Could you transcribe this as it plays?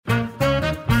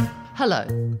Hello,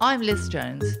 I'm Liz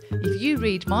Jones. If you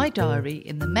read my diary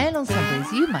in the Mail on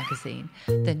Sunday's You magazine,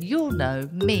 then you'll know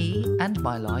me and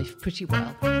my life pretty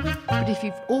well. But if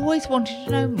you've always wanted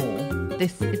to know more,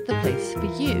 this is the place for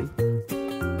you.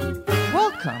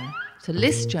 Welcome to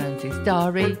Liz Jones's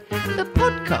Diary, the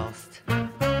podcast.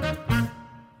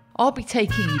 I'll be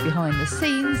taking you behind the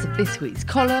scenes of this week's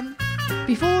column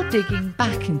before digging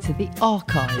back into the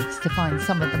archives to find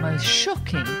some of the most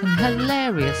shocking and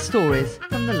hilarious stories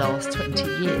from the last 20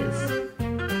 years.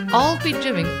 I'll be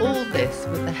doing all this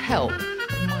with the help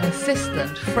of my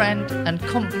assistant, friend and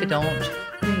confidant,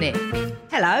 Nick.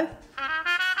 Hello.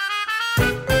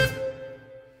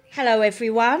 Hello,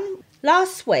 everyone.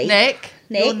 Last week... Nick.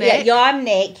 You're Nick. Yeah, I'm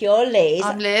Nick, you're Liz.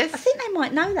 I'm Liz. I think they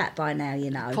might know that by now,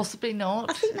 you know. Possibly not.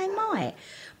 I think they might.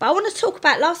 But I want to talk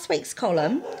about last week's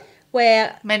column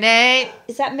where... Minnie.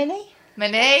 Is that Minnie?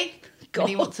 Minnie. God.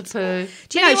 Minnie wants a poo.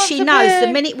 Do you know, she knows.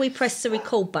 The minute we press the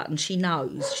record button, she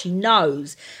knows. She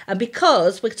knows. And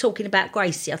because we're talking about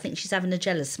Gracie, I think she's having a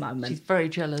jealous moment. She's very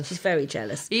jealous. She's very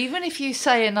jealous. Even if you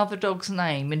say another dog's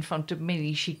name in front of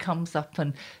Minnie, she comes up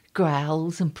and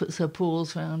growls and puts her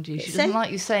paws around you. She doesn't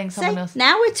like you saying someone else.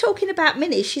 Now we're talking about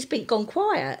Minnie. She's been gone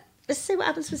quiet. Let's see what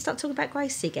happens when we start talking about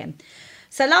Gracie again.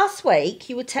 So last week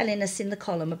you were telling us in the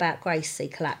column about Gracie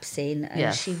collapsing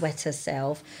and she wet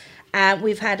herself. And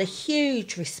we've had a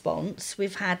huge response.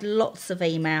 We've had lots of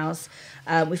emails.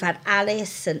 We've had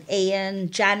Alice and Ian,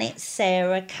 Janet,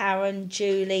 Sarah, Karen,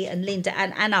 Julie and Linda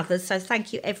and others. So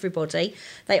thank you, everybody.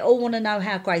 They all want to know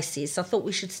how Gracie is. So I thought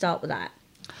we should start with that.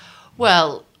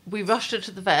 Well, we rushed her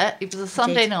to the vet. It was a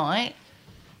Sunday night.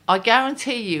 I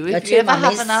guarantee you, if Two you ever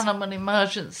mummies. have an animal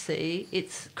emergency,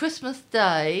 it's Christmas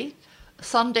Day,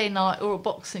 Sunday night or a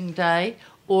Boxing Day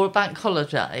or a bank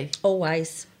holiday.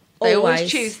 Always. They always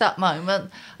choose that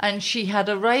moment. And she had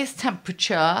a raised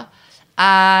temperature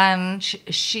and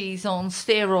she's on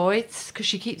steroids because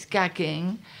she keeps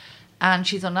gagging and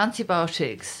she's on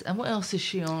antibiotics. And what else is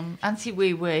she on?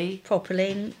 Anti-wee-wee.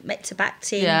 Propylene,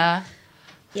 Metobactin. Yeah.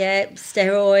 Yeah,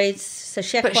 steroids. So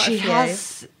she had quite a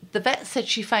few. The vet said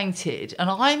she fainted, and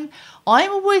I'm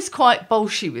always quite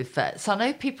bolshy with vets. I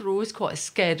know people are always quite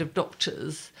scared of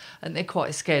doctors, and they're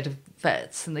quite scared of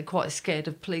vets, and they're quite scared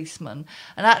of policemen.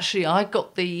 And actually, I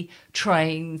got the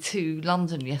train to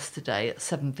London yesterday at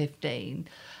 7:15,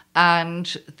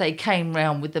 and they came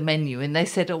round with the menu, and they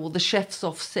said, "Oh, well, the chef's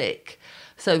off sick,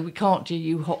 so we can't do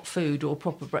you hot food or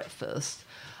proper breakfast."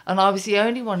 And I was the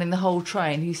only one in the whole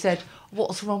train who said,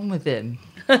 "What's wrong with him?"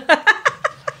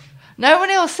 No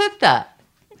one else said that.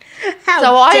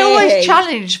 So I always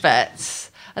challenge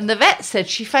vets. And the vet said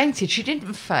she fainted. She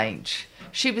didn't faint.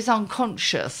 She was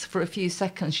unconscious for a few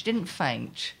seconds. She didn't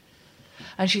faint.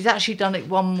 And she's actually done it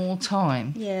one more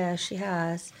time. Yeah, she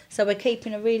has. So we're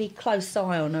keeping a really close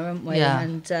eye on her, aren't we? Yeah.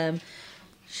 And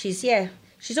she's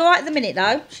all right at the minute,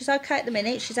 though. She's okay at the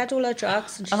minute. She's had all her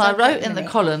drugs. And I wrote in the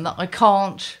column that I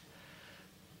can't...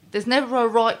 There's never a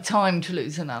right time to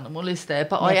lose an animal, is there?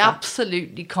 But Never. I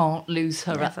absolutely can't lose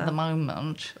her Never. at the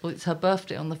moment. Well, it's her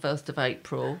birthday on the 1st of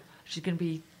April. She's going to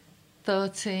be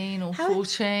 13 or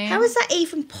 14. How is that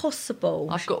even possible?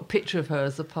 I've got a picture of her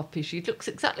as a puppy. She looks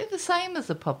exactly the same as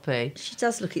a puppy. She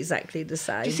does look exactly the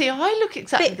same. You see, I look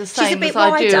exactly the she's a same bit as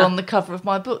I do wider. on the cover of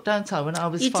my book, don't I, when I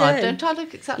was You 5? do. Don't I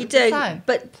look exactly You the do, same?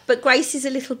 but Grace is a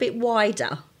little bit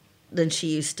wider than she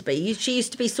used to be. She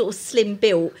used to be sort of slim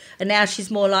built, and now she's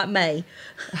more like me.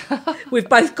 We've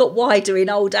both got wider in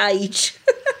old age.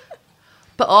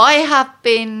 But I have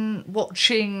been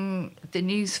watching the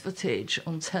news footage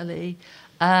on telly,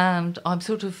 and I'm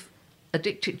sort of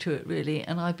addicted to it, really.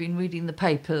 And I've been reading the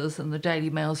papers, and the Daily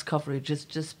Mail's coverage has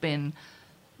just been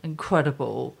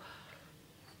incredible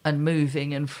and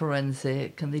moving and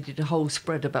forensic, and they did a whole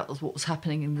spread about what was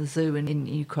happening in the zoo in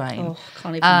Ukraine. Oh,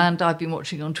 can't even... And I've been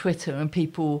watching on Twitter and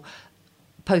people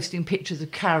posting pictures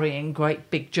of carrying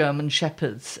great big German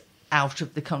shepherds out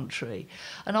of the country.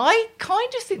 And I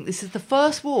kind of think this is the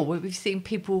first war where we've seen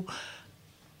people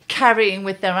carrying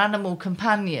with their animal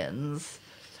companions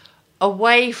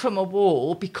away from a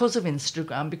war because of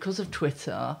Instagram, because of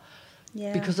Twitter,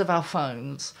 because of our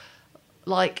phones.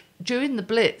 Like during the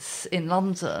Blitz in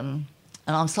London,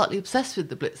 and I'm slightly obsessed with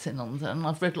the Blitz in London,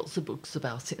 I've read lots of books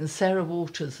about it, and Sarah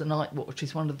Waters' The Night Watch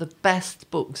is one of the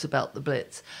best books about the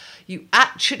Blitz. You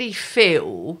actually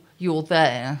feel you're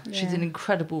there. Yeah. She's an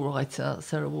incredible writer,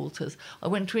 Sarah Waters. I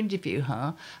went to interview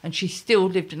her, and she still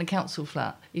lived in a council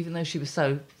flat, even though she was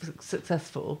so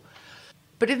successful.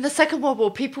 But in the Second World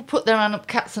War, people put their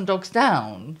cats and dogs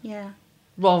down. Yeah.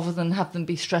 Rather than have them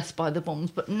be stressed by the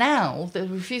bombs. But now they're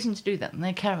refusing to do that and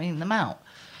they're carrying them out.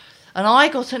 And I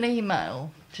got an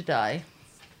email today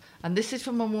And this is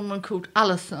from a woman called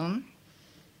Alison.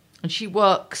 And she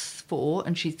works for,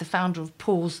 and she's the founder of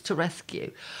Paws to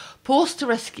Rescue. Paws to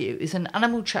Rescue is an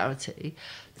animal charity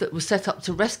that was set up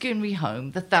to rescue and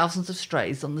rehome the thousands of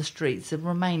strays on the streets of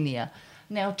Romania.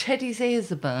 Now, Teddy's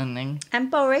ears are burning.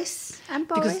 And Boris.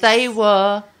 Because they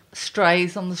were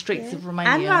strays on the streets of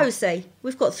Romania. And Rosie.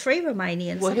 We've got 3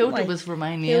 Romanians. Well, Hilda was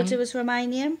Romanian. Hilda was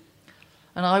Romanian.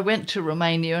 And I went to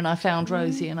Romania and I found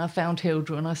Rosie and I found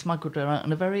Hilda and I smuggled her out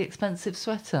in a very expensive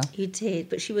sweater. You did,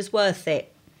 but she was worth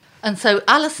it. And so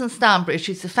Alison Stanbury,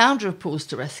 she's the founder of Paws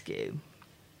to Rescue.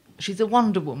 She's a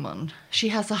Wonder Woman. She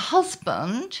has a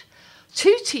husband,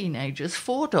 2 teenagers,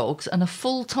 4 dogs, and a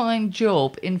full-time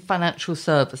job in financial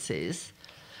services.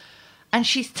 And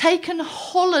she's taken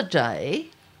holiday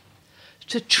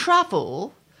to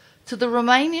travel to the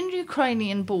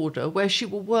Romanian-Ukrainian border, where she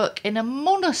will work in a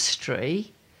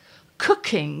monastery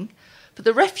cooking for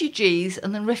the refugees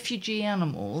and the refugee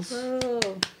animals.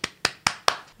 Oh.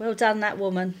 Well done, that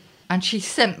woman. And she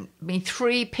sent me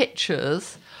 3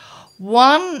 pictures.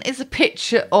 One is a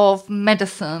picture of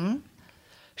medicine.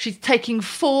 She's taking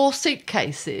 4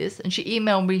 suitcases, and she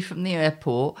emailed me from the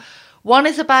airport. One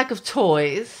is a bag of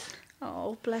toys.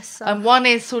 Oh, bless her. And one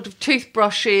is sort of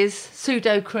toothbrushes,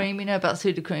 Sudocrem. You know about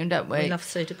Sudocrem, don't we? We love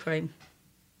Sudocrem.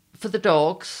 For the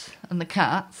dogs and the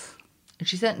cats. And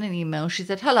she sent an email. She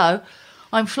said, hello,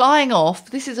 I'm flying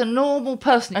off. This is a normal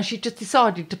person. And she just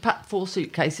decided to pack 4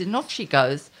 suitcases, and off she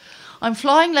goes. I'm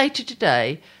flying later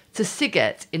today to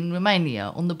Sighet in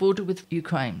Romania on the border with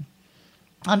Ukraine.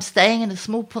 I'm staying in a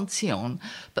small pension,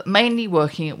 but mainly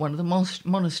working at one of the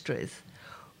monasteries.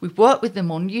 We've worked with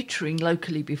them on neutering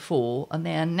locally before, and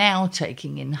they are now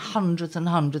taking in hundreds and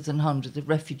hundreds and hundreds of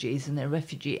refugees and their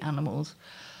refugee animals.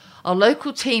 Our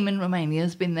local team in Romania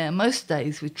has been there most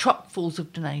days with truckfuls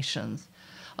of donations.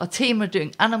 Our team are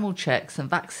doing animal checks and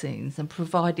vaccines and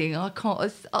providing...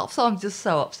 I'm just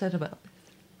so upset about it.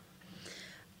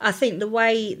 I think the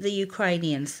way the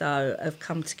Ukrainians, though, have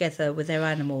come together with their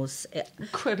animals...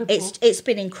 Incredible. It's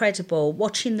been incredible.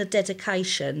 Watching the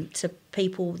dedication to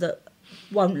people that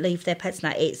won't leave their pets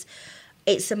now,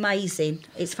 it's amazing.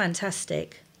 It's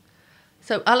fantastic.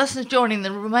 So Alison's joining the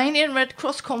Romanian Red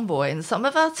Cross convoy, and some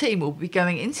of our team will be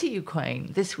going into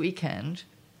Ukraine this weekend,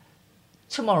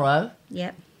 tomorrow.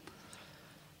 Yep.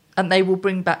 And they will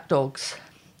bring back dogs.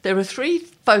 There are 3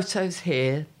 photos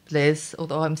here, Liz,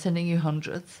 although I'm sending you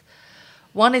hundreds.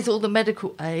 One is all the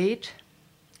medical aid.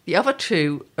 The other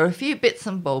 2 are a few bits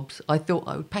and bobs I thought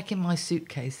I would pack in my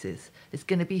suitcases. It's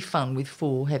going to be fun with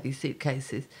 4 heavy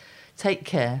suitcases. Take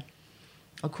care.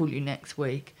 I'll call you next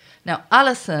week. Now,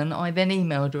 Alison, I then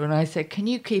emailed her and I said, can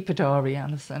you keep a diary,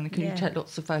 Alison? Can you take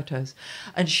lots of photos?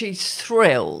 And she's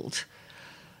thrilled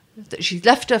that she's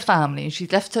left her family and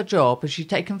she's left her job and she's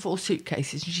taken 4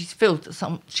 suitcases and she's thrilled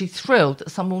that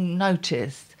someone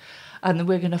noticed, and then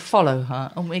we're going to follow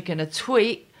her and we're going to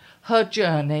tweet her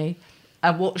journey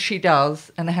and what she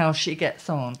does and how she gets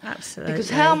on. Absolutely.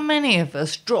 Because how many of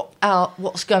us drop out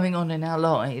what's going on in our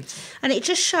lives? And it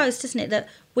just shows, doesn't it, that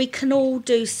we can all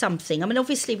do something. I mean,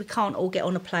 obviously we can't all get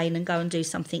on a plane and go and do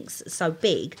something so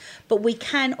big, but we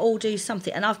can all do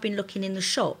something. And I've been looking in the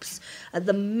shops at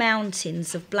the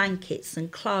mountains of blankets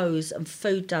and clothes and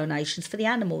food donations for the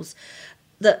animals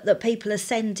that people are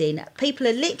sending. People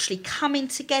are literally coming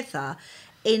together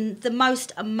in the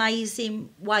most amazing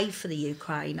way for the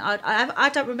Ukraine. I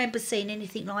don't remember seeing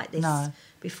anything like this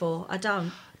before. I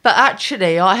don't. But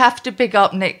actually, I have to big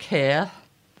up Nick here.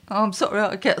 I'm sorry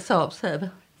I get so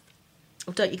upset.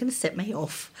 Oh, you're going to set me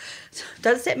off.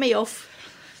 Don't set me off.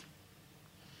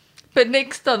 But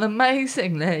Nick's done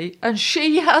amazingly. And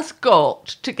she has got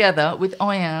together with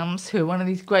IAMS, who are one of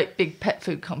these great big pet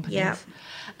food companies. Yeah.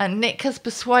 And Nick has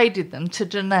persuaded them to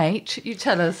donate. You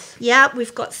tell us. Yeah,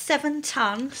 we've got 7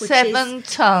 tonnes. 7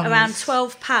 tonnes. Around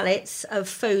 12 pallets of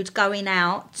food going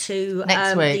out to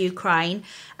the Ukraine.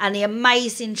 And the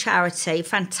amazing charity,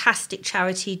 fantastic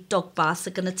charity, Dog Bus,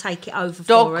 are going to take it over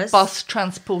for us. Dog Bus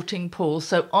transporting Paws.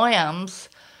 So IAMS,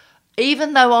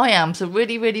 even though IAMS are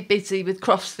really, really busy with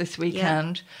Crofts this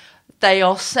weekend, they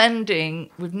are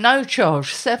sending, with no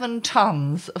charge, 7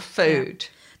 tonnes of food.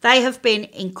 Yeah. They have been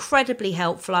incredibly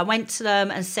helpful. I went to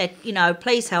them and said,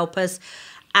 please help us.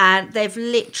 And they've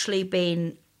literally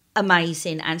been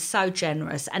amazing and so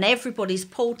generous. And everybody's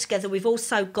pulled together. We've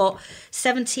also got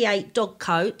 78 dog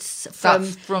coats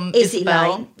from Izzy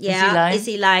Lane. Yeah,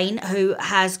 Izzy Lane, who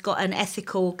has got an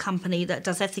ethical company that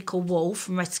does ethical wool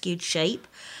from rescued sheep.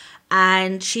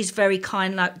 And she's very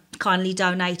kindly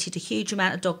donated a huge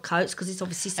amount of dog coats because it's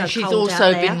obviously so and she's cold also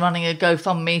out there. been running a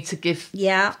GoFundMe to give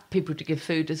people to give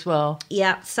food as well.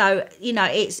 Yeah, so, you know,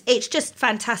 it's just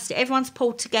fantastic. Everyone's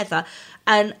pulled together.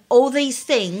 And all these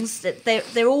things, that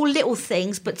they're all little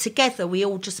things, but together we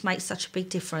all just make such a big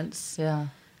difference. Yeah.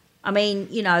 I mean,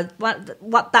 you know,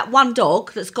 what that one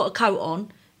dog that's got a coat on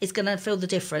is going to feel the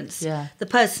difference. Yeah. The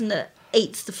person that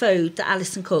eats the food that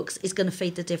Alison cooks is going to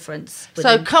feed the difference.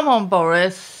 So come on,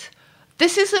 Boris.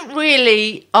 This isn't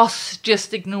really us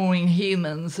just ignoring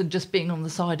humans and just being on the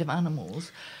side of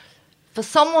animals. For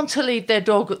someone to leave their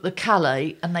dog at the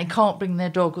Calais and they can't bring their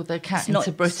dog or their cat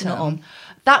into Britain,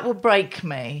 that would break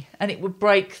me, and it would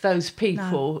break those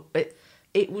people. No.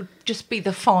 It would just be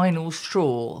the final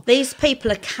straw. These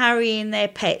people are carrying their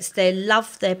pets. They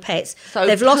love their pets. So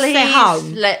they've lost their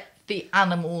home. Let the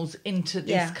animals into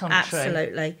this country.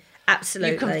 Absolutely.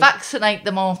 You can vaccinate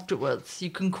them afterwards. You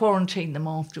can quarantine them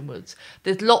afterwards.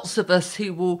 There's lots of us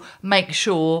who will make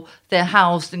sure they're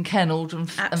housed and kennelled and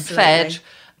fed.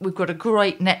 We've got a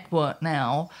great network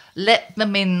now. Let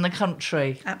them in the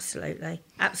country. Absolutely.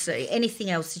 Anything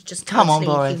else is just Come totally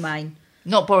on, Boris. inhumane.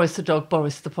 Not Boris the dog,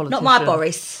 Boris the politician. Not my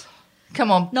Boris.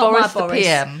 Come on, Not Boris my the Boris.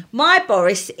 PM. My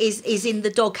Boris is in the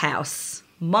doghouse.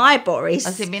 My Boris...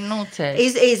 Has he been naughty?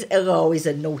 He's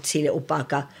a naughty little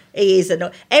bugger. He is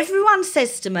Everyone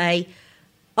says to me,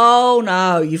 oh,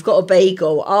 no, you've got a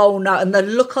beagle. Oh, no. And the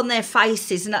look on their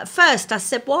faces. And at first I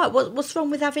said, why? What's wrong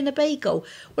with having a beagle?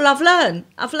 Well, I've learned.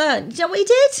 Do you know what he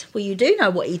did? Well, you do know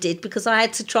what he did because I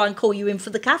had to try and call you in for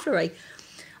the cavalry.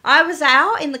 I was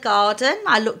out in the garden.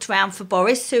 I looked round for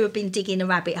Boris, who had been digging a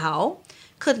rabbit hole.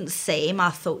 Couldn't see him. I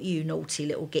thought, you naughty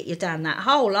little git, you're down that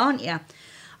hole, aren't you?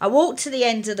 I walked to the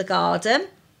end of the garden.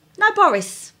 No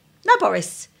Boris.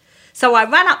 So I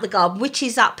ran up the garden, which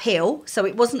is uphill, so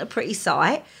it wasn't a pretty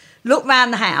sight. Looked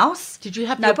round the house. Did you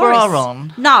have your bra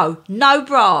on? No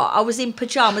bra. I was in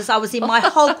pyjamas. I was in my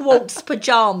Hogwarts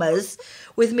pyjamas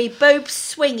with me boobs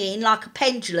swinging like a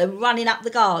pendulum running up the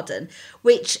garden,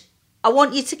 which I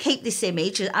want you to keep this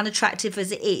image, as unattractive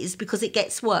as it is, because it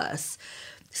gets worse.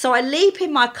 So I leap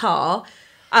in my car.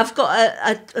 I've got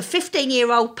a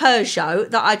 15-year-old Peugeot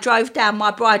that I drove down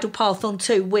my bridle path on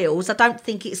 2 wheels. I don't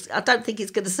think it's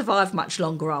going to survive much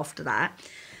longer after that.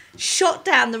 Shot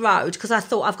down the road because I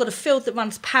thought I've got a field that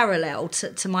runs parallel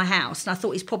to my house, and I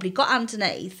thought he's probably got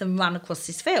underneath and run across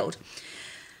this field.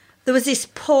 There was this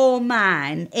poor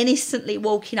man innocently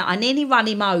walking up. I nearly ran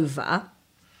him over,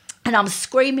 and I'm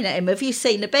screaming at him, "Have you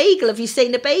seen a beagle? Have you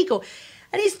seen a beagle?"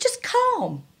 And he's just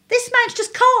calm. This man's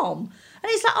just calm. And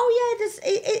he's like, oh, yeah,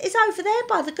 it's over there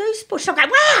by the goose bush. I'm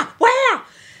going, where? And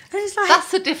he's like...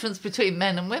 That's the difference between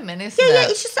men and women, isn't it? Yeah,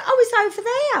 it's just, it's over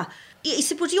there. He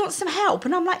said, well, do you want some help?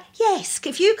 And I'm like, yes,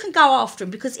 if you can go after him,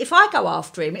 because if I go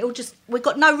after him, we've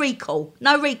got no recall.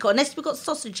 Unless we've got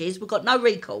sausages, we've got no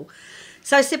recall.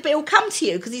 So I said, but he'll come to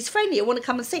you because he's friendly. He'll want to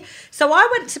come and see. So I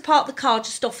went to park the car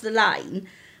just off the lane.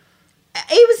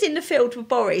 He was in the field with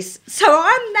Boris. So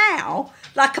I'm now...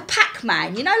 like a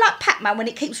Pac-Man, you know, like Pac-Man when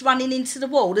it keeps running into the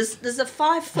wall. There's a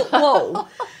 5-foot wall.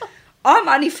 I'm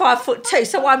only 5'2",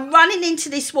 so I'm running into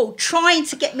this wall, trying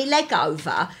to get my leg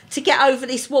over, to get over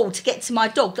this wall, to get to my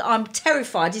dog that I'm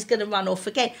terrified he's going to run off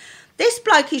again. This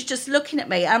bloke is just looking at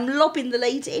me. I'm lobbing the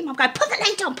lead at him. I'm going, put the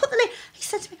lead on, put the lead. He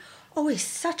said to me, oh, he's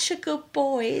such a good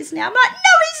boy, isn't he? I'm like,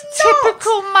 no, he's not.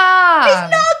 Typical man.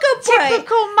 He's not a good boy.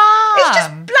 Typical man. He's just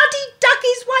bloody dug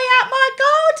his way out my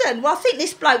garden. Well, I think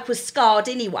this bloke was scarred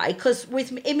anyway, because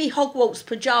with me, in my Hogwarts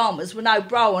pyjamas with no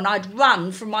bra on, I'd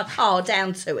run from my car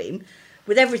down to him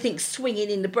with everything swinging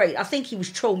in the breeze. I think he was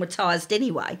traumatised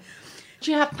anyway.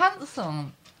 Do you have pants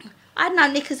on? I had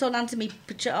no knickers on under my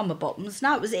pyjama bottoms.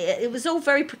 No, it was all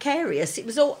very precarious. It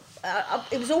was all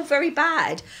very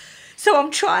bad. So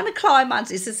I'm trying to climb under.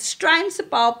 There's strands of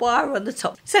barbed wire on the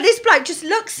top. So this bloke just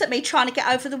looks at me trying to get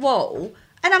over the wall.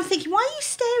 And I'm thinking, why are you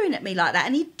staring at me like that?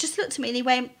 And he just looked at me and he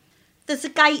went, there's a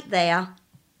gate there.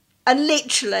 And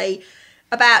literally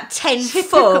about 10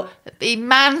 foot. He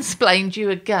mansplained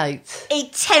you a gate.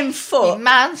 10 foot. He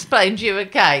mansplained you a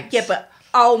gate. Yeah, but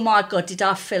oh my God, did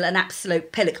I feel an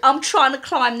absolute pillock. I'm trying to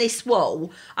climb this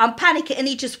wall. I'm panicking and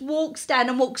he just walks down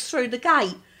and walks through the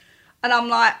gate. And I'm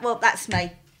like, well, that's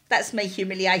me. That's me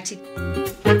humiliated.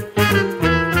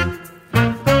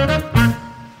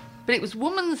 But it was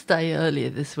Women's Day earlier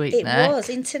this week, It Nick. was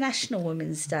International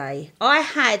Women's Day. I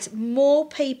had more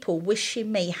people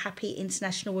wishing me happy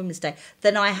International Women's Day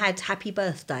than I had happy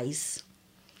birthdays.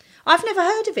 I've never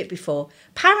heard of it before.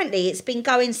 Apparently, it's been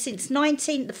going since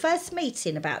the first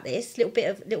meeting about this, little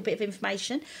bit of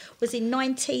information, was in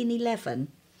 1911.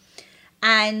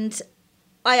 And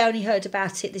I only heard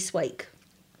about it this week.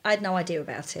 I had no idea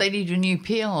about it. They need a new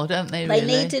PR, don't they, They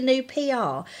need a new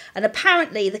PR. And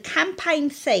apparently the campaign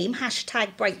theme,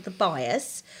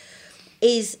 #BreakTheBias,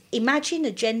 is imagine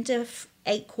a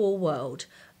gender-equal world.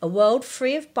 A world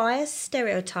free of bias,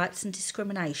 stereotypes and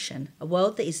discrimination. A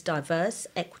world that is diverse,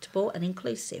 equitable and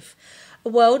inclusive. A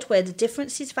world where the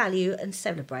difference is valued and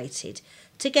celebrated.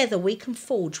 Together we can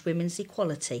forge women's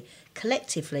equality.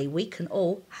 Collectively we can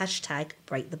all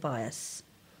 #BreakTheBias.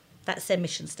 That's their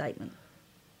mission statement.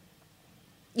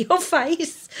 Your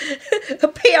face. A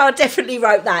PR definitely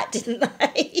wrote that, didn't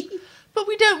they? But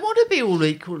we don't want to be all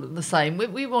equal and the same.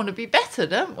 We want to be better,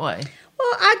 don't we?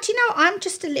 Well, do you know, I'm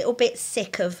just a little bit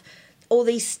sick of all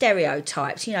these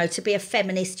stereotypes. You know, to be a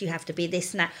feminist, you have to be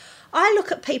this and that. I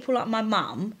look at people like my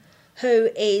mum, who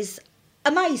is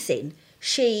amazing.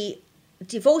 She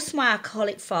divorced my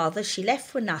alcoholic father. She left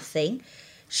for nothing.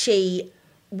 She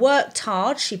worked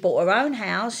hard. She bought her own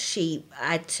house. She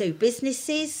had 2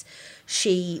 businesses.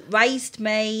 She raised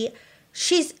me.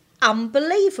 She's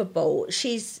unbelievable.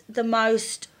 She's the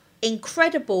most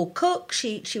incredible cook.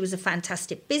 She was a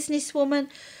fantastic businesswoman.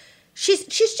 She's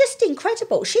just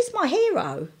incredible. She's my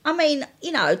hero. I mean,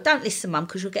 you know, don't listen, Mum,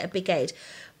 because you'll get a big head.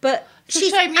 But It's a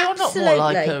she's shame you're not more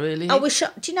like absolutely- her, really. I wish.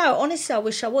 Do you know? Honestly, I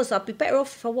wish I was. I'd be better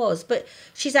off if I was. But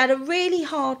she's had a really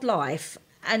hard life,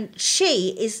 and she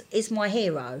is my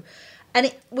hero.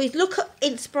 And we look at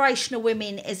inspirational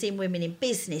women as in women in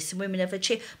business and women of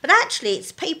achievement. But actually,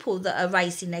 it's people that are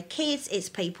raising their kids. It's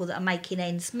people that are making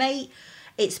ends meet.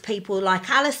 It's people like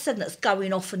Alison that's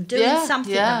going off and doing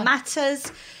something that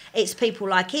matters. It's people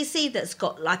like Izzy that's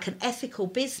got like an ethical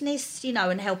business, you know,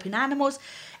 and helping animals.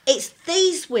 It's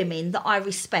these women that I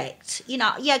respect. You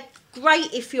know, yeah,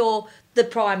 great if you're the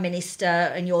Prime Minister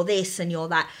and you're this and you're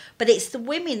that. But it's the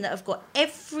women that have got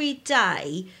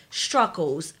everyday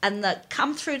struggles and that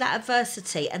come through that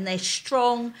adversity and they're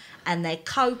strong and they're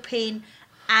coping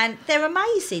and they're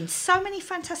amazing. So many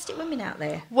fantastic women out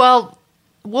there. Well,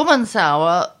 Woman's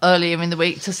Hour earlier in the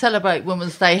week to celebrate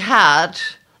Women's Day had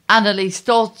Annalise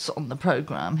Dodds on the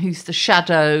programme, who's the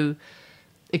shadow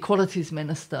Equalities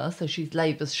Minister. So she's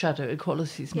Labour's shadow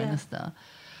Equalities Minister.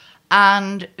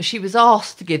 And she was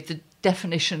asked to give the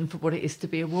definition for what it is to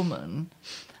be a woman.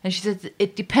 And she said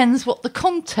it depends what the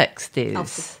context is. Oh,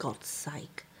 for God's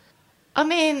sake. I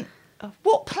mean,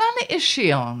 what planet is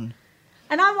she on?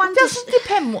 And I wonder... It doesn't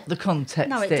depend what the context is.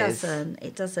 No, it doesn't.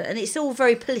 It doesn't. And it's all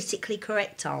very politically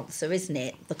correct answer, isn't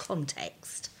it? The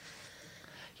context.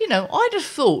 You know, I'd have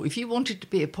thought if you wanted to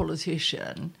be a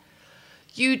politician,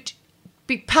 you'd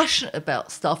be passionate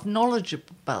about stuff,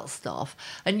 knowledgeable about stuff,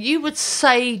 and you would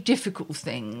say difficult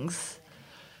things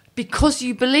because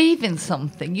you believe in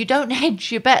something. You don't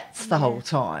hedge your bets the whole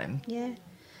time. Yeah.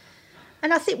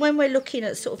 And I think when we're looking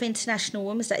at sort of International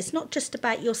Women's Day, it's not just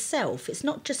about yourself. It's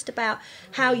not just about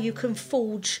how you can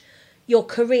forge your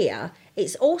career.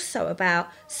 It's also about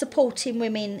supporting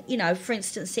women, you know, for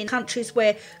instance, in countries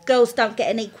where girls don't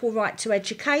get an equal right to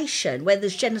education, where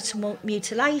there's genital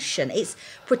mutilation. It's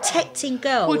protecting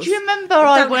girls. Well, do you remember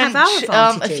I went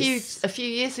a few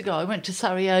years ago, I went to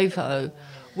Sarajevo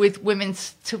with Women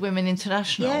to Women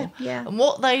International. Yeah. And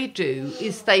what they do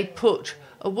is they put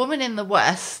a woman in the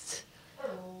West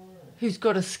who's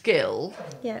got a skill,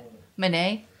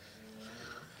 Minnie,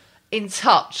 in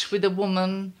touch with a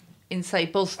woman in, say,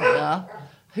 Bosnia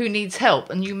who needs help,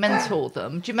 and you mentor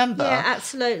them. Do you remember? Yeah,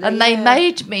 absolutely. And they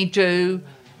made me do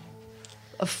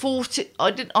a 40...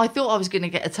 I thought I was going to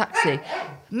get a taxi.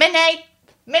 Minnie,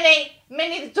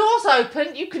 the door's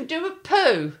open. You can do a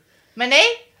poo.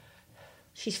 Minnie?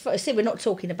 See, we're not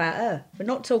talking about her. We're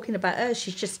not talking about her.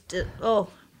 She's just,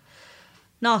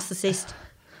 narcissist.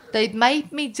 They'd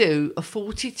made me do a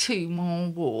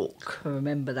 42-mile walk. I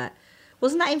remember that.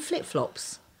 Wasn't that in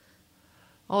flip-flops?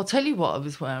 I'll tell you what I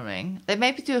was wearing. They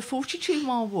made me do a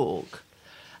 42-mile walk,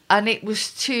 and it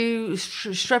was to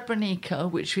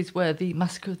Srebrenica, which is where the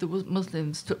massacre of the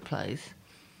Muslims took place.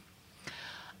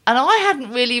 And I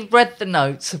hadn't really read the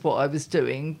notes of what I was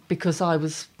doing because I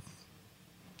was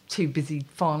too busy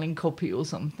filing copy or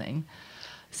something.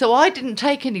 So I didn't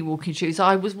take any walking shoes.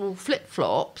 I wore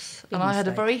flip-flops, and I had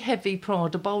a very heavy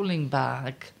Prada bowling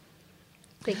bag.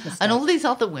 Big mistake. And all these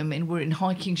other women were in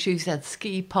hiking shoes. They had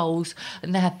ski poles,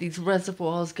 and they had these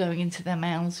reservoirs going into their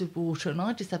mouths with water. And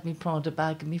I just had my Prada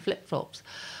bag and my flip-flops.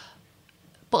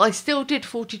 But I still did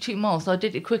 42 miles. I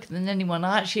did it quicker than anyone.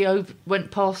 I actually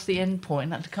went past the end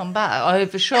point, had to come back. I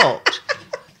overshot.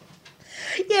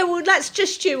 Yeah, well, that's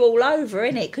just you all over,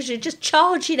 isn't it? Because you're just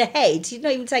charging ahead. You're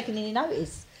not even taking any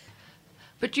notice.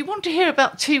 But do you want to hear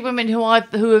about 2 women who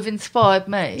have inspired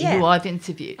me, Yeah, who I've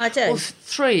interviewed? I do. Well,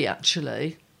 3,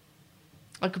 actually.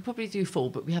 I could probably do 4,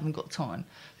 but we haven't got time.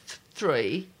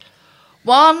 3.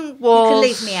 One was... You can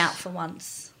leave me out for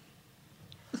once.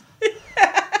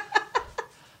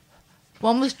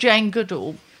 One was Jane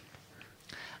Goodall.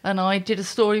 And I did a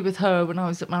story with her when I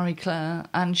was at Marie Claire.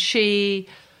 And she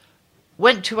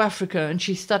went to Africa and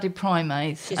she studied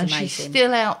primates. She's and amazing. She's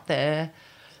still out there.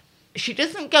 She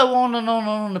doesn't go on and on and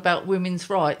on about women's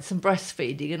rights and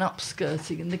breastfeeding and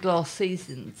upskirting and the glass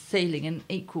ceiling and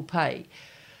equal pay.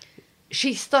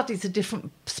 She studies a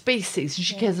different species and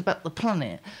she cares about the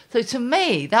planet. So to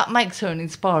me, that makes her an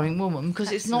inspiring woman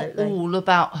because it's not all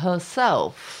about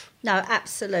herself. No,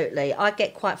 absolutely. I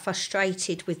get quite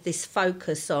frustrated with this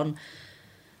focus on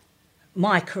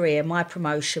my career, my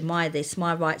promotion, my this,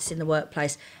 my rights in the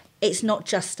workplace. It's not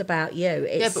just about you.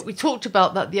 It's... but we talked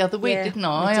about that the other week, didn't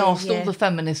I? I asked all the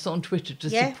feminists on Twitter to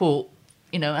support,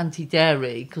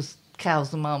 anti-dairy because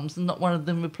cows are mums, and not one of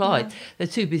them replied. No. They're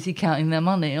too busy counting their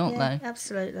money, aren't they?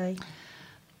 Absolutely.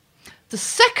 The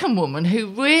second woman who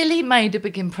really made a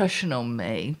big impression on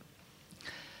me,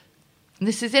 and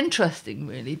this is interesting,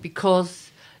 really,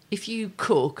 because if you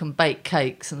cook and bake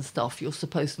cakes and stuff, you're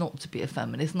supposed not to be a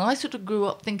feminist. And I sort of grew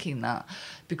up thinking that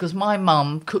because my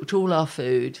mum cooked all our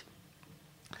food,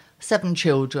 7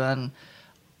 children.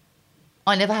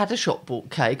 I never had a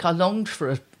shop-bought cake. I longed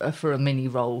for a mini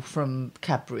roll from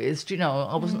Cadbury's. Do you know,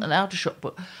 I wasn't allowed a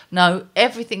shop-bought. No,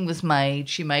 everything was made.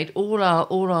 She made all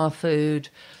our food.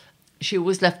 She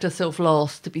always left herself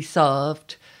last to be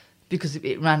served because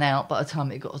it ran out by the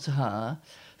time it got to her.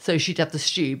 So she'd have the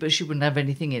stew, but she wouldn't have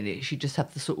anything in it. She'd just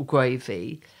have the sort of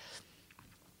gravy.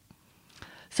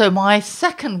 So my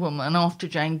second woman after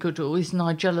Jane Goodall is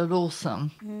Nigella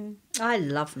Lawson. I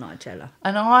love Nigella.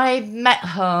 And I met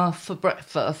her for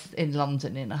breakfast in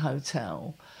London in a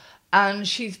hotel. And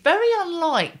she's very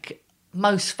unlike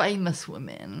most famous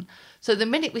women. So the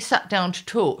minute we sat down to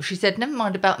talk, she said, never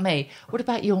mind about me. What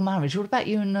about your marriage? What about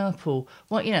you and Nurple?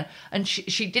 What, And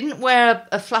she didn't wear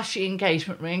a flashy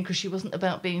engagement ring because she wasn't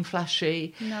about being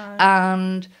flashy. No.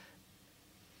 And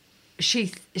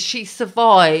she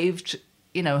survived...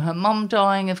 her mum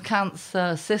dying of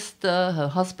cancer, sister, her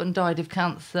husband died of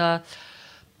cancer.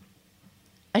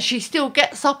 And she still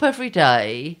gets up every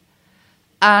day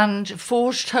and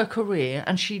forged her career.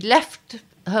 And she left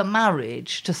her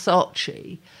marriage to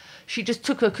Saatchi. She just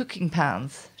took her cooking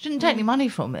pans. She didn't take any money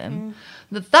from him.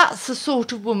 That's the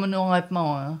sort of woman who I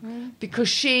admire because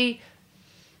she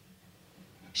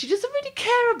doesn't really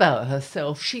care about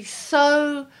herself. She's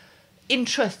so...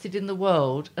 interested in the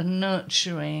world and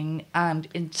nurturing and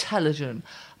intelligent.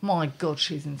 My God,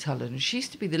 she's intelligent. She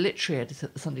used to be the literary editor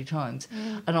at the Sunday Times,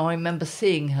 and I remember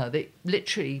seeing her. The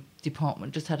literary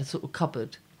department just had a sort of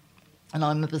cupboard, and I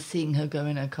remember seeing her go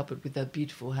in her cupboard with her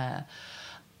beautiful hair,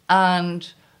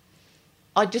 and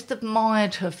I just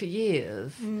admired her for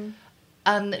years.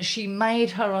 And that she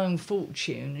made her own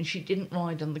fortune, and she didn't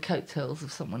ride on the coattails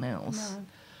of someone else. No.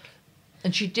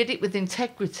 And she did it with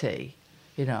integrity.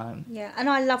 Yeah, and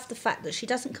I love the fact that she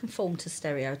doesn't conform to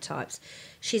stereotypes.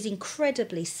 She's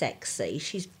incredibly sexy.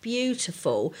 She's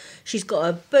beautiful. She's got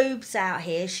her boobs out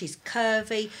here. She's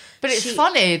curvy. But it's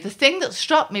funny, the thing that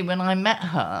struck me when I met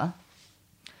her,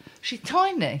 she's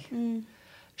tiny.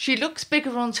 She looks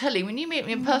bigger on telly. When you meet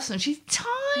me in person, she's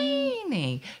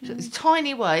tiny. She's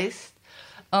tiny waist.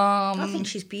 I think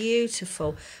she's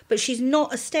beautiful, but she's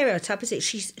not a stereotype, is it?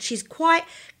 She's quite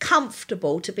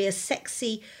comfortable to be a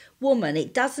sexy woman.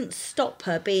 It doesn't stop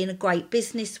her being a great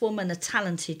businesswoman, a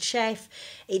talented chef.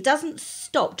 It doesn't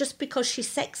stop just because she's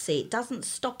sexy. It doesn't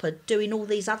stop her doing all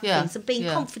these other things and being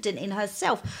confident in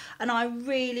herself. And I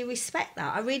really respect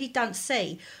that. I really don't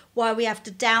see why we have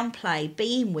to downplay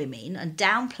being women and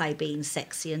downplay being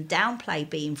sexy and downplay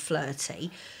being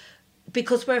flirty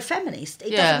because we're a feminist.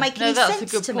 It doesn't make any sense to me.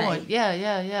 That's a good point.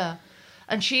 Yeah.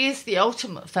 And she is the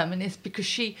ultimate feminist because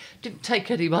she didn't take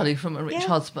any money from a rich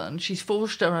husband. She's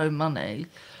forged her own money,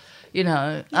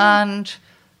 And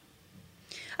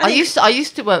I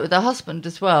used to work with her husband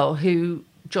as well,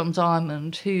 John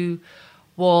Diamond, he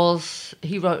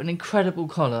wrote an incredible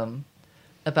column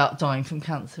about dying from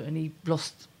cancer, and he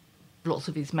lost lots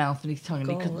of his mouth and his tongue,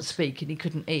 and he couldn't speak and he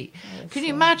couldn't eat. Can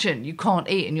you imagine? You can't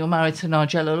eat and you're married to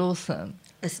Nigella Lawson.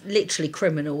 It's literally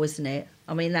criminal, isn't it?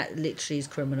 I mean, that literally is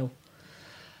criminal.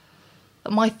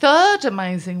 My third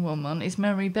amazing woman is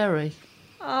Mary Berry.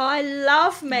 Oh, I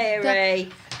love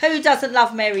Mary. Who doesn't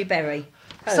love Mary Berry?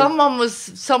 Who?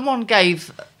 Someone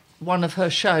gave one of her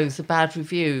shows a bad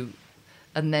review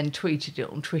and then tweeted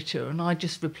it on Twitter, and I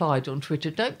just replied on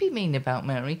Twitter, don't be mean about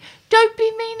Mary. Don't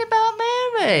be mean about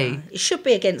Mary. It should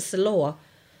be against the law.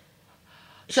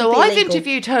 So I've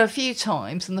interviewed her a few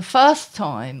times, and the first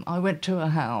time I went to her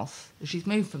house, she's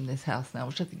moved from this house now,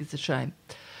 which I think is a shame,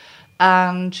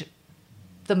 and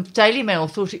the Daily Mail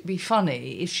thought it'd be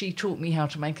funny if she taught me how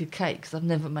to make a cake, because I've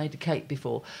never made a cake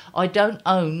before. I don't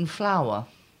own flour.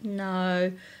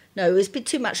 No, it's been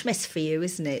too much mess for you,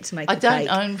 isn't it, to make a cake? I don't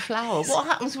own flour. What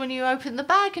happens when you open the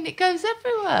bag and it goes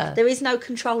everywhere? There is no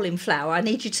control in flour. I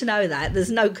need you to know that. There's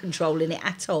no control in it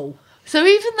at all. So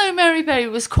even though Mary Berry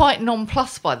was quite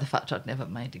nonplussed by the fact I'd never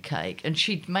made a cake, and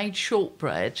she'd made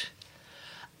shortbread,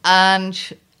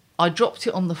 and I dropped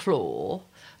it on the floor,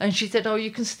 and she said, "Oh,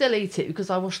 you can still eat it because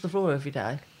I wash the floor every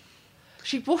day."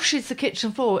 She washes the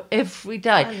kitchen floor every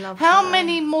day. I love How her.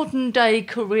 many modern-day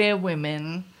career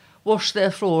women wash their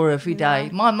floor every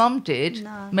day? My mum did.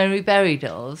 No. Mary Berry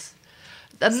does.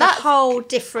 And It's that's a whole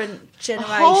different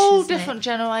generation. a whole isn't it? different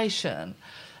generation.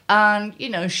 And, you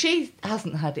know, she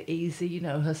hasn't had it easy. You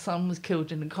know, her son was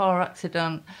killed in a car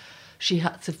accident. She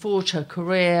had to forge her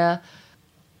career.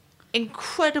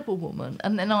 Incredible woman.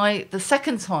 And then the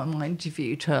second time I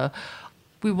interviewed her,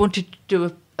 we wanted to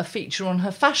do a feature on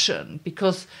her fashion,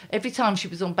 because every time she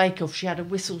was on Bake Off, she had a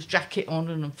Whistles jacket on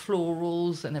and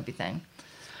florals and everything.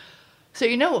 So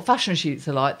you know what fashion shoots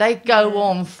are like. They go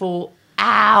on for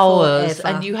hours.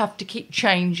 Forever. And you have to keep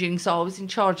changing. So I was in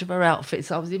charge of her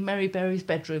outfits. I was in Mary Berry's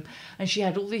bedroom, and she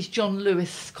had all these John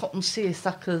Lewis cotton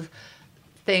seersucker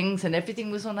things, and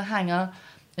everything was on a hanger,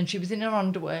 and she was in her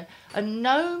underwear. And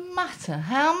no matter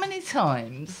how many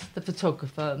times the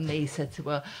photographer and me said to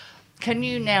her, "Can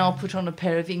you now put on a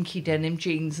pair of inky denim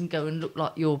jeans and go and look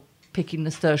like you're picking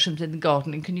nasturtiums in the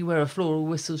garden, and can you wear a floral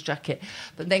Whistles jacket,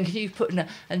 but then can you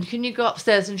and can you go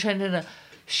upstairs and change her?"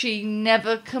 She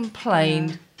never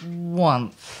complained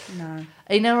once. No.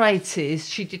 In her 80s,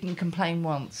 she didn't complain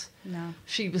once. No.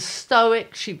 She was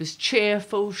stoic, she was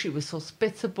cheerful, she was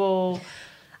hospitable.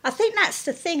 I think that's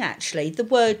the thing, actually, the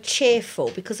word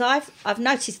cheerful, because I've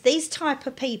noticed these type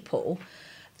of people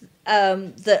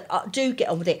that do get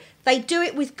on with it, they do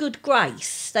it with good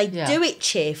grace. They do it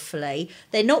cheerfully.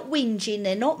 They're not whinging,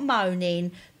 they're not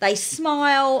moaning. They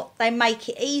smile, they make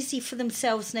it easy for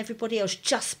themselves and everybody else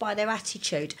just by their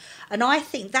attitude. And I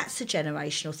think that's a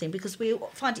generational thing, because we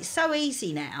find it so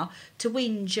easy now to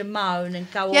whinge and moan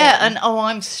and go on. Yeah, and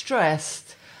I'm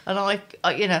stressed. And I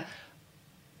you know...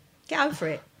 Get over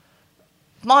it.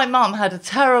 My mum had a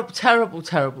terrible, terrible,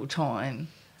 terrible time.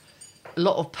 A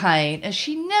lot of pain, and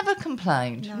she never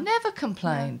complained. No. Never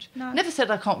complained. No. Never said,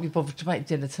 "I can't be bothered to make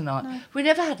dinner tonight." No. We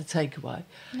never had a takeaway.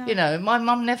 No. You know, my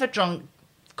mum never drank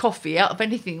coffee out of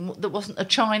anything that wasn't a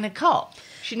china cup.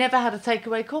 She never had a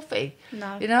takeaway coffee.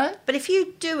 No. You know? But if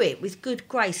you do it with good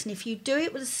grace, and if you do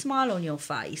it with a smile on your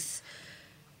face,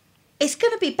 it's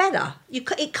going to be better.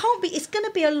 It can't be. It's going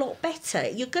to be a lot better.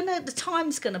 The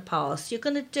time's going to pass. You're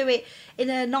going to do it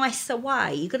in a nicer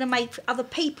way. You're going to make other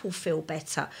people feel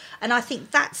better. And I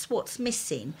think that's what's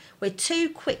missing. We're too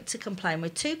quick to complain. We're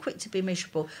too quick to be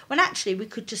miserable. When actually we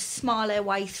could just smile our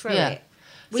way through it.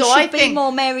 We should be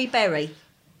more Mary Berry.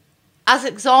 As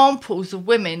examples of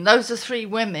women, those are three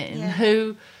women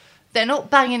who, they're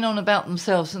not banging on about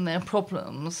themselves and their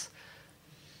problems.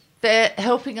 They're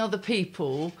helping other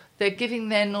people. They're giving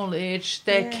their knowledge.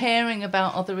 They're caring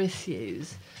about other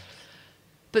issues.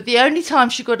 But the only time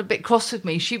she got a bit cross with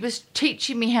me, she was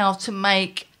teaching me how to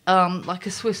make like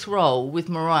a Swiss roll with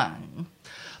meringue.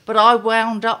 But I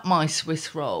wound up my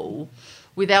Swiss roll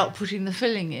without putting the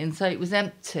filling in, so it was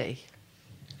empty.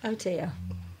 Oh dear.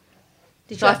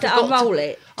 Did So you have to unroll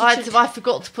it? I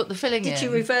forgot to put the filling in. Did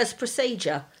you reverse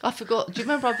procedure? I forgot. Do you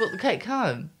remember I brought the cake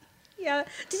home? Yeah.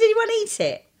 Did anyone eat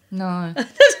it? No.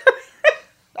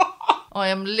 I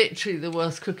am literally the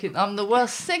worst cook. I'm the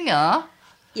worst singer.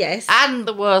 Yes. And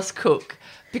the worst cook,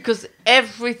 because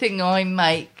everything I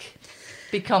make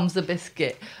becomes a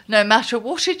biscuit. No matter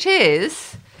what it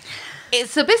is,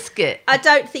 it's a biscuit. I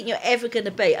don't think you're ever going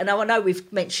to be, and I know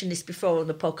we've mentioned this before on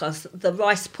the podcast, the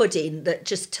rice pudding that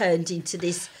just turned into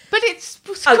this. But it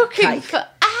was oat cooking cake. for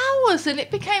hours and it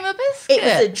became a biscuit. It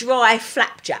was a dry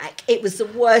flapjack. It was the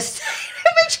worst.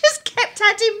 We just kept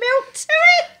adding milk to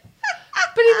it.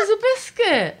 But it was a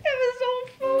biscuit. It was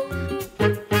awful.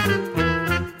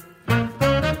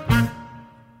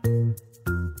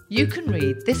 You can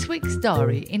read this week's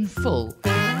diary in full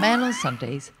in Mail on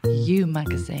Sunday's You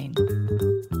magazine.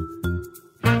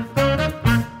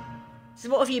 So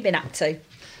what have you been up to?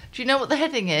 Do you know what the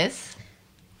heading is?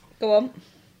 Go on.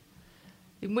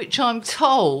 In which I'm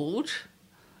told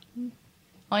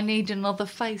I need another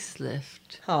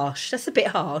facelift. Harsh. That's a bit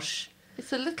harsh.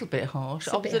 It's a little bit harsh.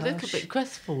 It's a I was bit a little harsh. bit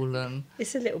crestfallen.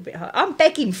 It's a little bit harsh. I'm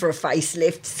begging for a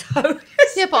facelift, so...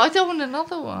 Yeah, but I don't want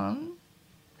another one.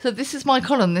 So this is my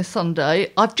column this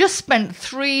Sunday. I've just spent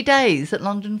 3 days at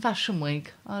London Fashion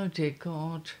Week. Oh, dear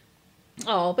God.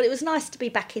 Oh, but it was nice to be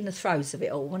back in the throes of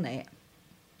it all, wasn't it?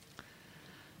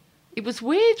 It was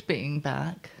weird being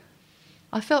back.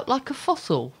 I felt like a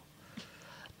fossil.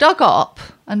 Dug up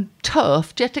and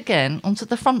turfed yet again onto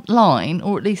the front line,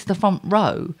 or at least the front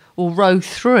row, or row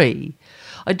 3.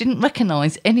 I didn't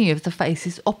recognise any of the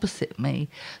faces opposite me.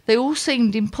 They all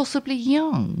seemed impossibly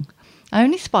young. I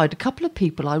only spied a couple of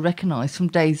people I recognised from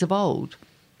days of old.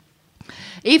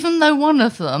 Even though one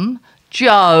of them,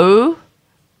 Jo,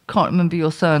 can't remember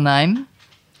your surname,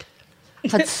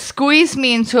 had squeezed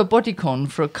me into a bodycon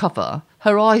for a cover,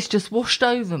 her eyes just washed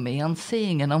over me,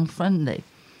 unseeing and unfriendly.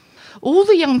 All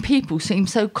the young people seemed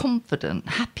so confident,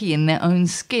 happy in their own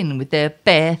skin with their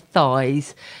bare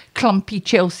thighs, clumpy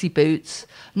Chelsea boots.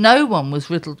 No one was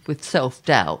riddled with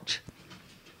self-doubt.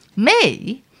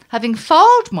 Me, having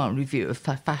filed my review of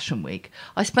Fashion Week,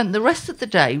 I spent the rest of the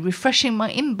day refreshing my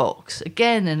inbox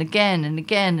again and again and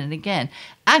again and again,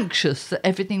 anxious that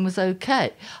everything was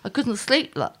okay. I couldn't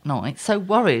sleep that night, so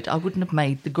worried I wouldn't have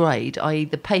made the grade, i.e.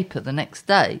 the paper, the next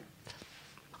day.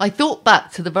 I thought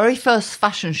back to the very first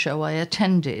fashion show I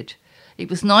attended. It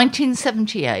was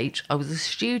 1978, I was a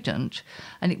student,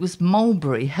 and it was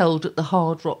Mulberry, held at the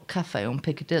Hard Rock Cafe on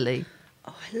Piccadilly.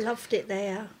 Oh, I loved it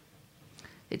there.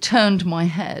 It turned my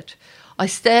head. I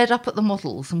stared up at the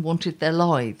models and wanted their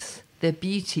lives, their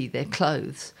beauty, their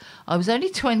clothes. I was only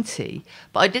 20,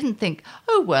 but I didn't think,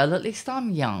 oh, well, at least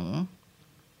I'm young.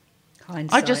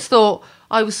 Hindsight. I just thought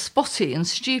I was spotty and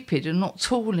stupid and not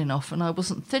tall enough, and I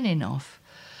wasn't thin enough.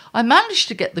 I managed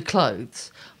to get the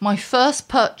clothes. My first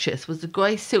purchase was a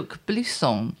grey silk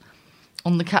blouson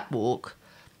on the catwalk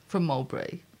from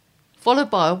Mulberry, followed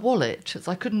by a wallet, as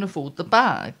I couldn't afford the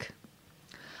bag.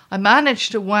 I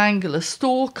managed to wangle a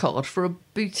store card for a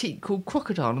boutique called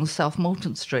Crocodile on South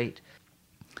Moulton Street,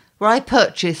 where I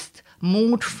purchased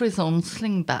Maud Frizon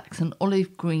slingbacks and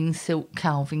olive green silk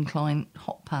Calvin Klein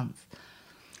hot pants.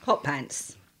 Hot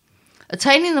pants.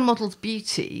 Attaining the model's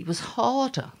beauty was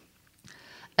harder.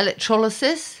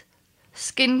 Electrolysis,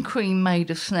 skin cream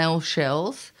made of snail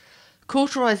shells,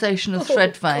 cauterization of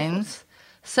thread veins,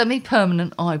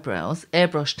 semi-permanent eyebrows,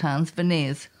 airbrush tans,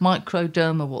 veneers,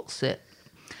 microderma what's it.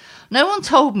 No one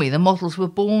told me the models were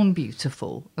born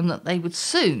beautiful and that they would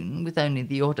soon, with only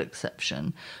the odd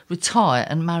exception, retire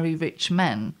and marry rich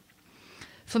men.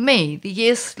 For me, the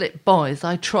years slipped by as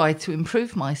I tried to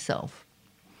improve myself.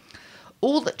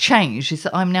 All that changed is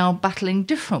that I'm now battling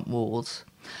different wars.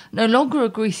 No longer a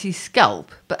greasy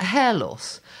scalp, but hair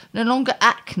loss. No longer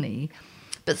acne,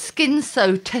 but skin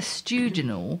so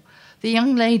testudinal, the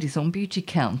young ladies on beauty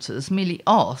counters merely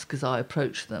ask as I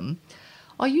approach them,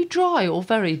 "Are you dry or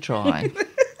very dry?"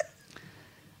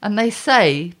 And they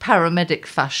say, paramedic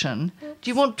fashion, "Do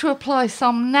you want to apply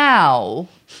some now?"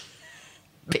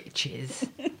 Bitches.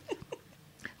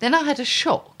 Then I had a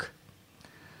shock.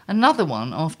 Another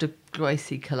one after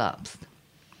Gracie collapsed.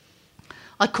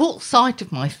 I caught sight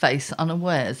of my face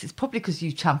unawares. It's probably because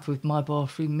you tamper with my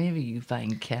bathroom mirror, you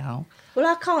vain cow. Well,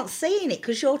 I can't see in it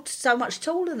because you're so much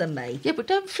taller than me. Yeah, but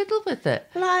don't fiddle with it.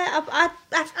 Well, I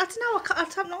don't know. I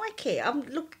don't like it.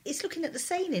 It's looking at the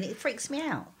ceiling. It freaks me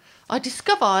out. I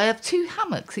discover I have 2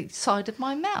 hammocks each side of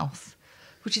my mouth,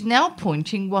 which is now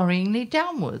pointing worryingly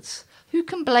downwards. Who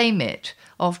can blame it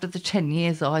after the 10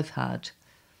 years I've had?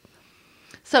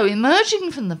 So,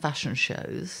 emerging from the fashion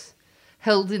shows,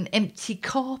 held in empty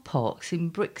car parks in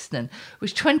Brixton,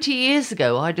 which 20 years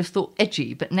ago I'd have thought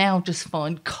edgy, but now just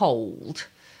find cold,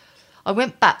 I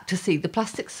went back to see the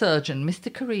plastic surgeon,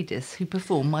 Mr. Caridis, who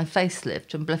performed my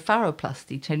facelift and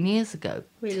blepharoplasty 10 years ago.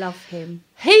 We love him.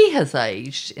 He has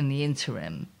aged in the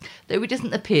interim, though he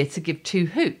doesn't appear to give 2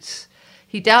 hoots.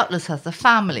 He doubtless has a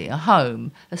family, a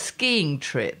home, a skiing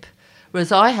trip,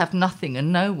 whereas I have nothing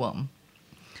and no one.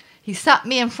 He sat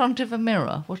me in front of a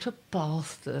mirror. What a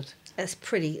bastard. That's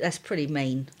pretty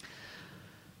mean.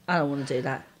 I don't want to do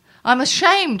that. I'm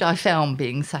ashamed I found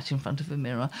being sat in front of a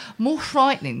mirror more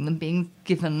frightening than being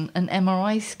given an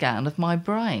MRI scan of my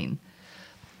brain.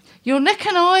 "Your neck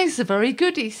and eyes are very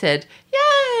good," he said.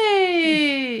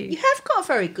 Yay! You have got a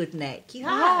very good neck. You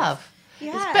have. I have. You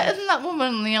It's have. better than that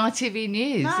woman on the ITV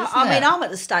News, No, isn't I mean, it? I'm at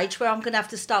the stage where I'm going to have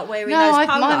to start wearing No, those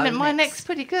polo my necks. neck's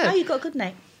pretty good. No, you've got a good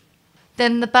neck.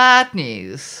 Then the bad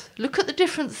news. Look at the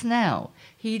difference now.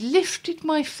 He lifted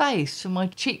my face from my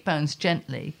cheekbones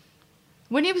gently.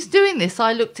 When he was doing this,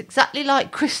 I looked exactly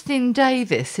like Christine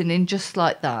Davis in Just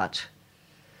Like That.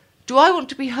 Do I want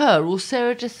to be her or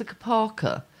Sarah Jessica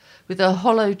Parker, with her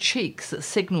hollow cheeks that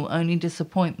signal only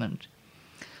disappointment?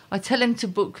 I tell him to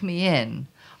book me in.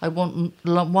 I want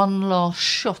one last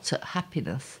shot at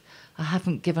happiness. I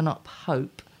haven't given up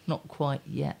hope, not quite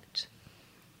yet.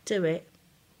 Do it.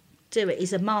 Do it.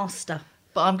 He's a master.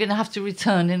 But I'm going to have to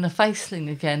return in a faceling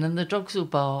again and the dogs will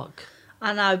bark.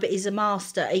 I know, but he's a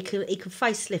master. He could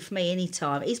facelift me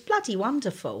anytime. He's bloody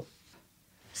wonderful.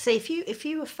 See, if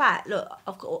you were fat, look,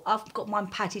 I've got mine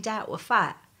padded out with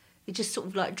fat. It just sort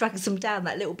of like drags them down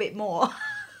that little bit more.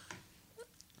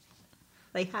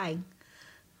 They hang.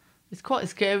 It's quite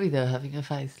scary though, having a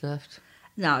facelift.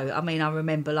 No, I mean, I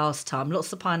remember last time,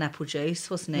 lots of pineapple juice,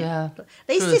 wasn't it? Yeah. At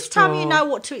least this time you know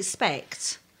what to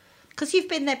expect. Because you've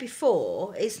been there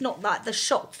before, it's not like the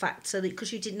shock factor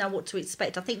because you didn't know what to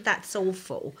expect. I think that's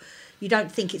awful. You don't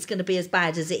think it's going to be as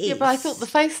bad as it is. Yeah, but I thought the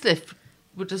facelift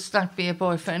would just snag me a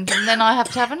boyfriend and then I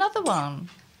have to have another one.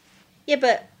 Yeah,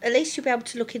 but at least you'll be able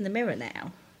to look in the mirror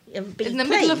now. And be in the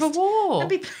pleased. middle of a war.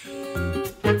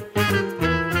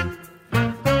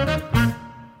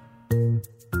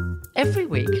 Every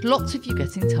week, lots of you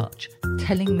get in touch,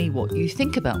 telling me what you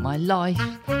think about my life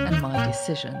and my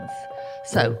decisions.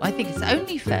 So I think it's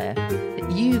only fair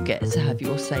that you get to have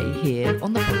your say here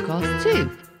on the podcast too.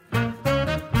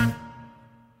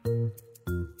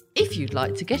 If you'd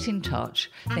like to get in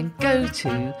touch, then go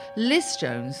to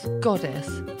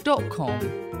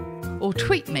lizjonesgoddess.com or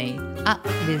tweet me at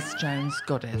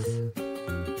lizjonesgoddess.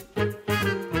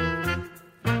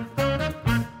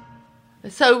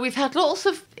 So we've had lots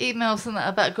of emails and that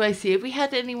about Gracie. Have we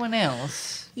had anyone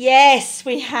else? Yes,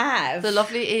 we have. The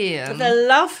lovely Ian. The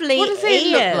lovely Ian. What does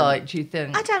he look like, do you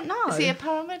think? I don't know. Is he a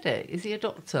paramedic? Is he a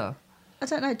doctor? I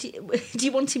don't know. Do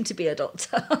you want him to be a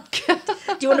doctor?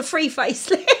 Do you want a free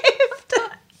facelift?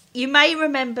 You may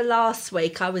remember last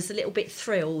week I was a little bit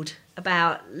thrilled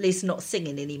about Liz not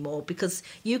singing anymore because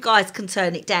you guys can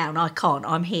turn it down. I can't.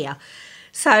 I'm here.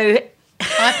 So...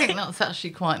 I think that's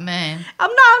actually quite mean. I'm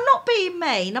not being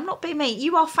mean. I'm not being mean.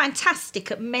 You are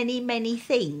fantastic at many, many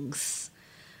things.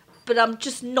 But I'm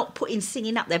just not putting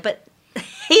singing up there. But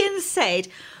Ian said,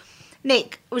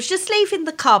 Nick, I was just leaving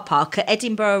the car park at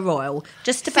Edinburgh Royal.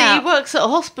 Just about... See, he works at a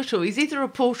hospital. He's either a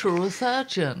porter or a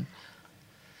surgeon.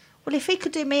 Well, if he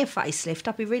could do me a facelift,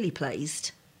 I'd be really pleased.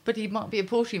 But he might be a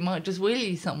porter. He might just wheel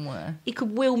you somewhere. He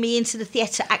could wheel me into the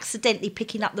theatre accidentally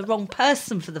picking up the wrong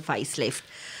person for the facelift.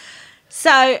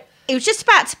 So he was just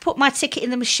about to put my ticket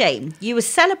in the machine. You were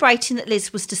celebrating that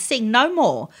Liz was to sing no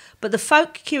more, but the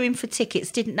folk queuing for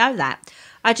tickets didn't know that.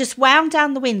 I just wound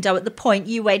down the window at the point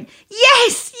you went,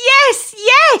 yes, yes,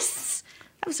 yes.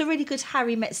 That was a really good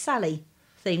Harry Met Sally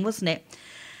thing, wasn't it?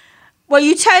 Well,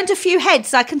 you turned a few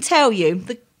heads, I can tell you.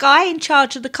 The guy in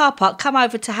charge of the car park come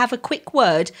over to have a quick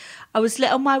word. I was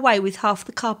let on my way with half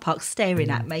the car park staring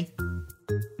at me.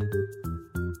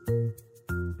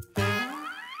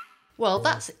 Well,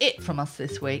 that's it from us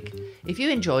this week. If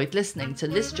you enjoyed listening to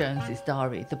Liz Jones's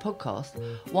Diary, the podcast,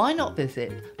 why not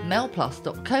visit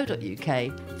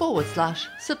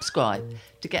mailplus.co.uk/subscribe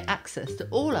to get access to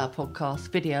all our podcasts,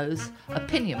 videos,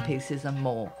 opinion pieces and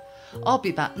more. I'll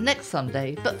be back next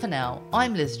Sunday, but for now,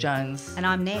 I'm Liz Jones. And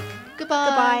I'm Nick.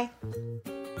 Goodbye.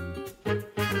 Goodbye.